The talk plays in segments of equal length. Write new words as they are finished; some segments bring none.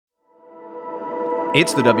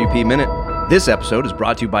It's the WP Minute. This episode is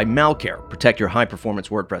brought to you by Malcare. Protect your high-performance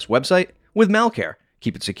WordPress website with Malcare.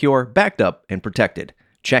 Keep it secure, backed up, and protected.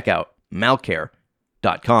 Check out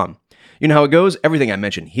malcare.com. You know how it goes. Everything I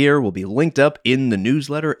mention here will be linked up in the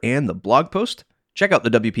newsletter and the blog post. Check out the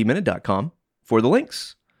WPMinute.com for the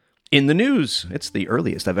links. In the news, it's the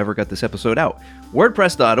earliest I've ever got this episode out.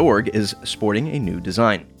 WordPress.org is sporting a new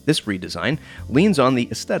design. This redesign leans on the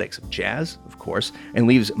aesthetics of jazz, of course, and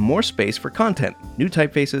leaves more space for content, new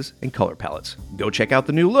typefaces, and color palettes. Go check out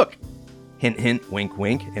the new look. Hint, hint, wink,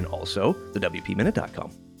 wink, and also the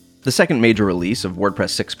WPMinute.com. The second major release of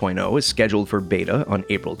WordPress 6.0 is scheduled for beta on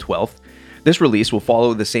April 12th. This release will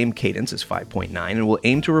follow the same cadence as 5.9 and will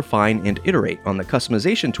aim to refine and iterate on the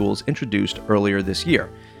customization tools introduced earlier this year.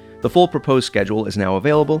 The full proposed schedule is now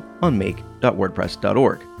available on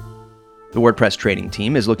make.wordpress.org. The WordPress training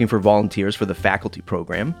team is looking for volunteers for the faculty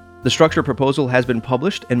program. The structure proposal has been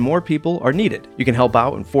published and more people are needed. You can help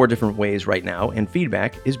out in 4 different ways right now, and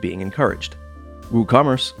feedback is being encouraged.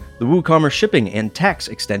 WooCommerce. The WooCommerce shipping and tax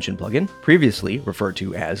extension plugin, previously referred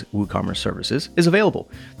to as WooCommerce Services, is available.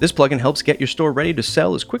 This plugin helps get your store ready to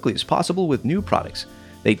sell as quickly as possible with new products.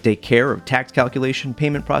 They take care of tax calculation,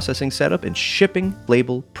 payment processing setup, and shipping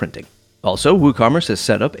label printing. Also, WooCommerce has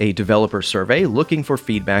set up a developer survey looking for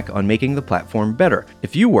feedback on making the platform better.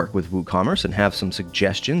 If you work with WooCommerce and have some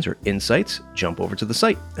suggestions or insights, jump over to the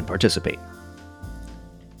site and participate.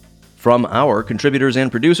 From our contributors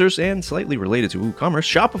and producers, and slightly related to WooCommerce,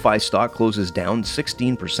 Shopify stock closes down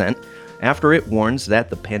 16% after it warns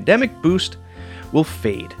that the pandemic boost will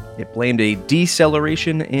fade. It blamed a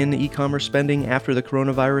deceleration in e-commerce spending after the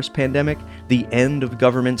coronavirus pandemic, the end of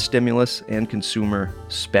government stimulus, and consumer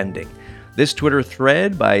spending. This Twitter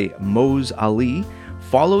thread by Moz Ali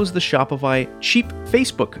follows the Shopify cheap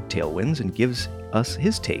Facebook tailwinds and gives us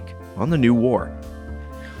his take on the new war.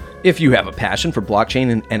 If you have a passion for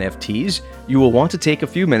blockchain and NFTs, you will want to take a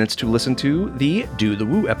few minutes to listen to the Do the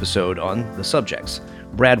Woo episode on the subjects.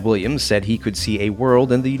 Brad Williams said he could see a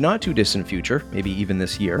world in the not-too-distant future, maybe even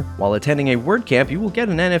this year. While attending a WordCamp, you will get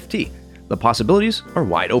an NFT. The possibilities are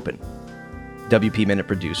wide open. WP Minute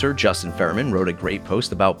producer Justin Ferriman wrote a great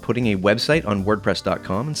post about putting a website on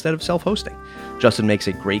WordPress.com instead of self-hosting. Justin makes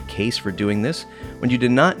a great case for doing this when you do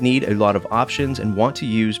not need a lot of options and want to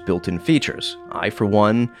use built-in features. I, for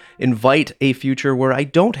one, invite a future where I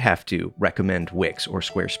don't have to recommend Wix or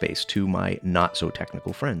Squarespace to my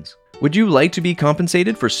not-so-technical friends. Would you like to be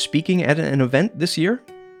compensated for speaking at an event this year?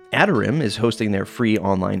 Adarim is hosting their free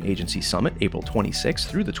online agency summit April 26th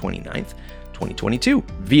through the 29th, 2022.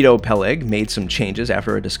 Vito Peleg made some changes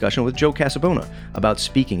after a discussion with Joe Casabona about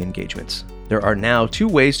speaking engagements. There are now 2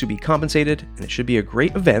 ways to be compensated, and it should be a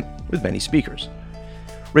great event with many speakers.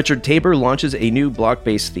 Richard Tabor launches a new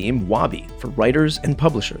block-based theme, Wabi, for writers and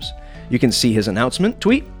publishers. You can see his announcement,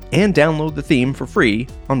 tweet, and download the theme for free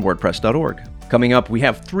on WordPress.org. Coming up, we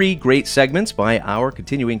have 3 great segments by our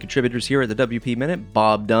continuing contributors here at the WP Minute.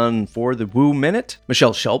 Bob Dunn for the Woo Minute,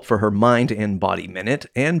 Michelle Schulp for her Mind and Body Minute,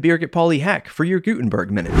 and Birgit Pauli Hack for your Gutenberg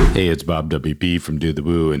Minute. Hey, it's Bob WP from Do the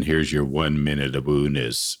Woo, and here's your 1 minute of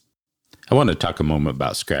woo-ness. I want to talk a moment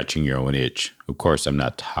about scratching your own itch. Of course, I'm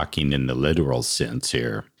not talking in the literal sense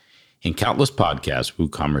here. In countless podcasts,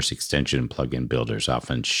 WooCommerce extension plugin builders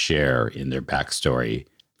often share in their backstory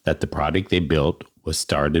that the product they built was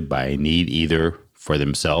started by a need either for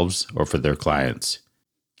themselves or for their clients.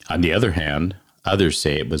 On the other hand, others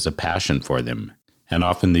say it was a passion for them, and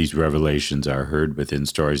often these revelations are heard within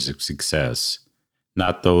stories of success,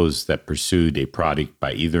 not those that pursued a product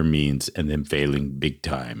by either means and then failing big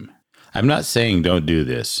time. I'm not saying don't do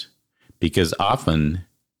this, because often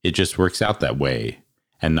it just works out that way,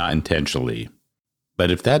 and not intentionally.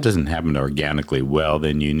 But if that doesn't happen organically, well,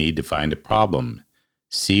 then you need to find a problem.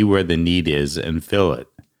 See where the need is and fill it.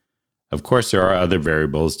 Of course, there are other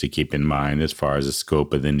variables to keep in mind as far as the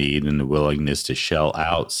scope of the need and the willingness to shell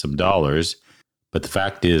out some dollars. But the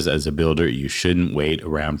fact is, as a builder, you shouldn't wait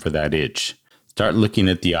around for that itch. Start looking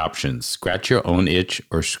at the options. Scratch your own itch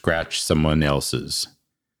or scratch someone else's.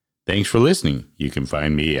 Thanks for listening. You can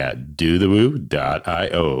find me at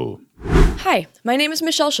dothewoo.io. Hi, my name is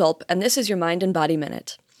Michelle Schulp, and this is your Mind and Body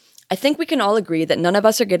Minute. I think we can all agree that none of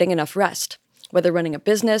us are getting enough rest. Whether running a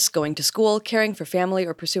business, going to school, caring for family,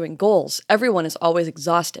 or pursuing goals, everyone is always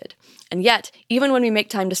exhausted. And yet, even when we make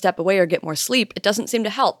time to step away or get more sleep, it doesn't seem to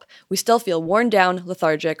help. We still feel worn down,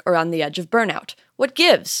 lethargic, or on the edge of burnout. What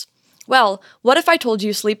gives? Well, what if I told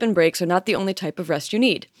you sleep and breaks are not the only type of rest you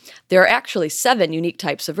need? There are actually 7 unique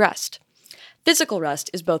types of rest. Physical rest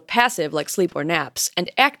is both passive, like sleep or naps, and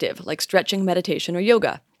active, like stretching, meditation, or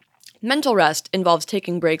yoga. Mental rest involves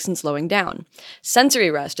taking breaks and slowing down. Sensory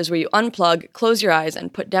rest is where you unplug, close your eyes,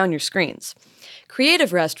 and put down your screens.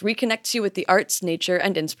 Creative rest reconnects you with the arts, nature,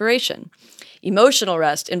 and inspiration. Emotional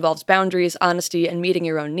rest involves boundaries, honesty, and meeting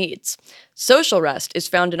your own needs. Social rest is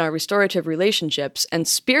found in our restorative relationships, and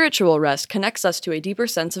spiritual rest connects us to a deeper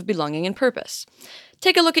sense of belonging and purpose.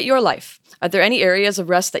 Take a look at your life. Are there any areas of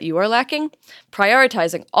rest that you are lacking?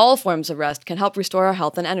 Prioritizing all forms of rest can help restore our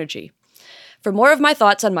health and energy. For more of my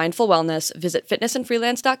thoughts on mindful wellness, visit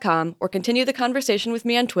fitnessandfreelance.com or continue the conversation with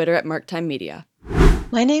me on Twitter at MarkTimeMedia.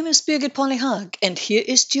 My name is Birgit Polly-Haag, and here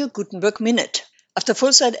is your Gutenberg Minute. After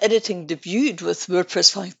full-site editing debuted with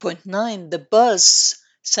WordPress 5.9, the buzz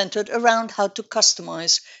centered around how to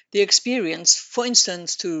customize the experience, for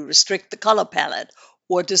instance, to restrict the color palette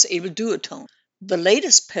or disable duotone. The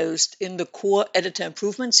latest post in the core editor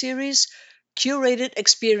improvement series, Curated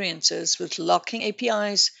Experiences with Locking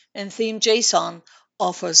APIs and Theme JSON,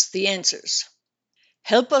 offers the answers.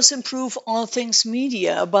 Help us improve all things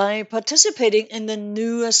media by participating in the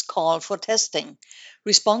newest call for testing.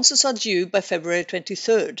 Responses are due by February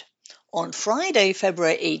 23rd. On Friday,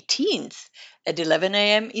 February 18th at 11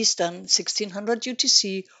 a.m. Eastern, 1600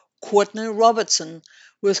 UTC, Courtney Robertson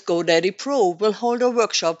with GoDaddy Pro will hold a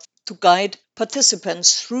workshop to guide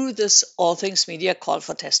participants through this All Things Media call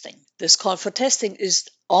for testing. This call for testing is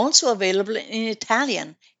also available in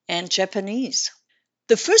Italian and Japanese.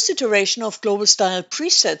 The first iteration of Global Style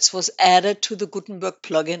presets was added to the Gutenberg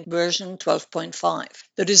plugin version 12.5.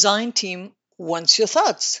 The design team wants your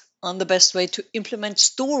thoughts on the best way to implement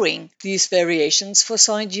storing these variations for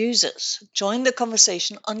site users. Join the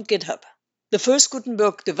conversation on GitHub. The first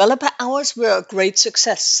Gutenberg Developer Hours were a great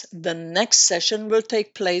success. The next session will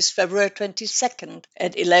take place February 22nd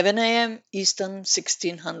at 11 a.m. Eastern,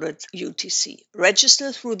 1600 UTC.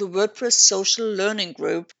 Register through the WordPress Social Learning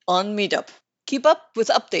Group on Meetup. Keep up with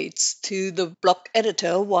updates to the blog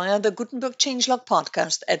editor via the Gutenberg Changelog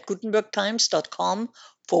podcast at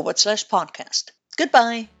gutenbergtimes.com/podcast.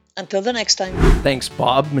 Goodbye. Until the next time. Thanks,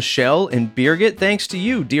 Bob, Michelle, and Birgit. Thanks to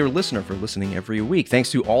you, dear listener, for listening every week.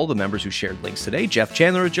 Thanks to all the members who shared links today: Jeff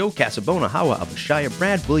Chandler, Joe Casabona, Hawa Abashaya,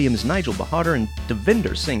 Brad Williams, Nigel Bahadur, and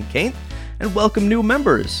Devinder Singh Kainth. And welcome new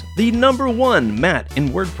members. The number one Matt in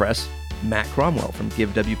WordPress, Matt Cromwell from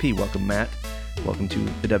GiveWP. Welcome, Matt. Welcome to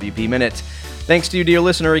the WP Minute. Thanks to you, dear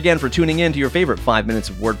listener, again for tuning in to your favorite 5 minutes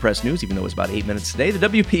of WordPress news, even though it's about 8 minutes today. The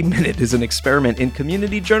WP Minute is an experiment in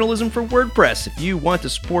community journalism for WordPress. If you want to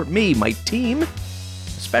support me, my team,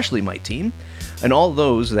 especially my team, and all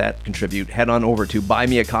those that contribute, head on over to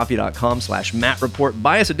buymeacoffee.com/MattReport.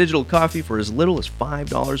 Buy us a digital coffee for as little as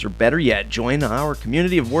 $5, or better yet, join our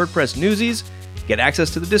community of WordPress newsies, get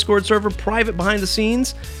access to the Discord server, private behind the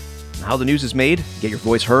scenes, how the news is made, get your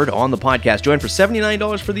voice heard on the podcast. Join for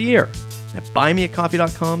 $79 for the year at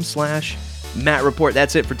buymeacoffee.com/MattReport.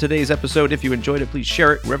 That's it for today's episode. If you enjoyed it, please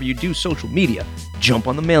share it wherever you do social media. Jump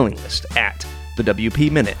on the mailing list at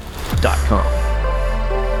thewpminute.com.